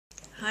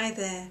Hi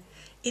there,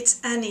 it's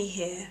Annie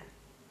here.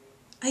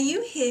 Are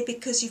you here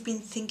because you've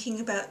been thinking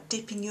about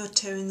dipping your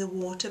toe in the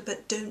water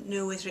but don't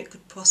know whether it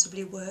could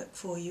possibly work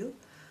for you?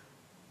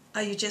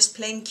 Are you just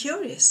plain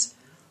curious?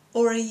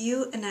 Or are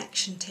you an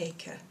action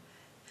taker?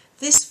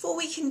 This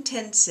 4-week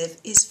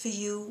intensive is for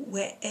you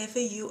wherever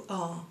you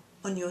are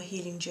on your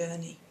healing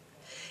journey.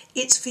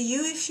 It's for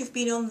you if you've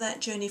been on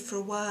that journey for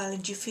a while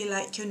and you feel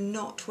like you're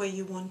not where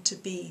you want to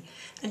be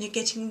and you're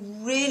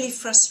getting really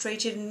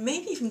frustrated and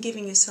maybe even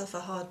giving yourself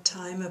a hard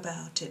time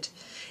about it.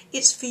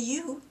 It's for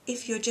you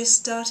if you're just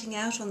starting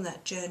out on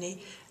that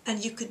journey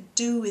and you could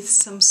do with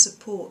some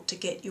support to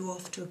get you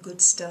off to a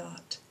good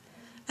start.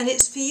 And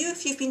it's for you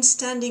if you've been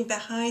standing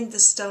behind the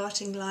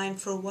starting line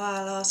for a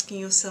while asking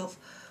yourself,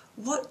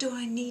 what do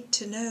I need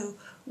to know?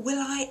 Will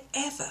I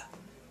ever?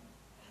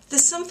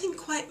 There's something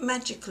quite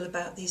magical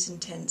about these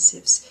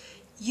intensives.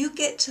 You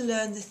get to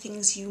learn the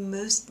things you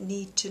most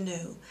need to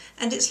know,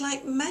 and it's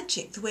like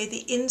magic the way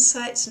the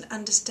insights and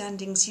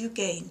understandings you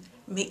gain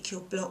make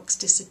your blocks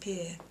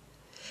disappear.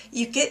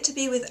 You get to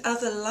be with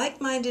other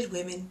like-minded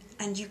women,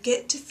 and you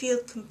get to feel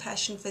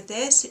compassion for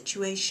their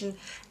situation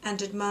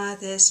and admire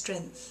their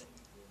strength.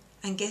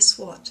 And guess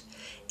what?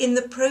 In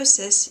the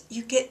process,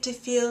 you get to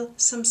feel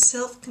some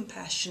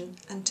self-compassion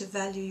and to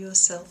value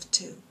yourself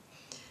too.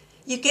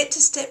 You get to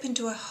step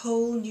into a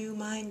whole new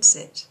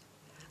mindset.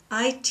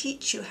 I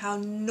teach you how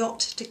not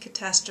to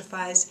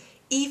catastrophize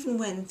even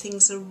when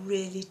things are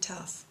really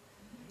tough.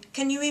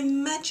 Can you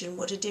imagine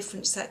what a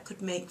difference that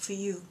could make for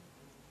you?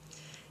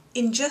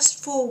 In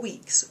just 4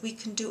 weeks, we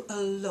can do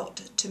a lot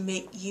to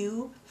make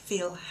you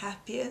feel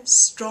happier,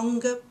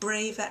 stronger,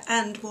 braver,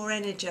 and more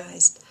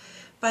energized.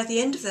 By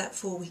the end of that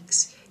 4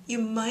 weeks, you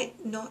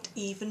might not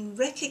even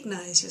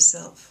recognize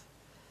yourself.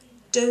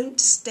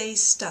 Don't stay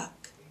stuck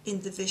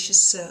in the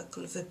vicious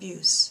circle of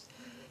abuse.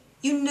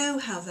 You know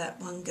how that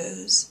one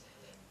goes.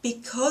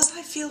 Because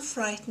I feel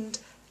frightened,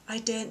 I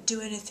daren't do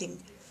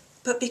anything.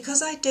 But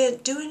because I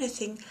daren't do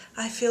anything,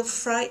 I feel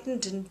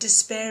frightened and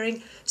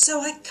despairing,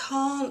 so I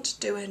can't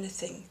do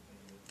anything.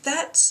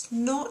 That's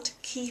not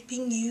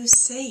keeping you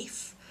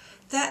safe.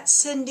 That's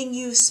sending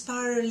you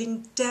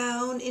spiraling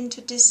down into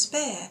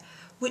despair,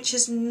 which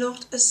is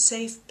not a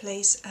safe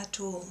place at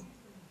all.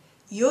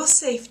 Your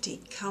safety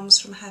comes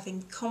from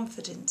having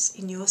confidence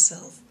in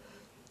yourself.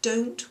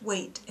 Don't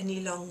wait any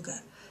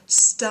longer.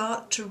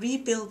 Start to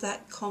rebuild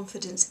that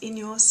confidence in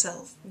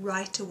yourself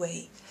right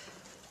away.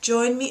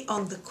 Join me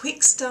on the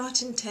Quick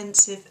Start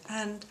Intensive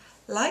and,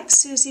 like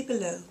Susie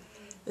below,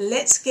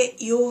 let's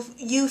get you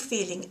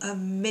feeling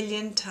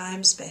 1,000,000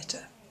 times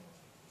better.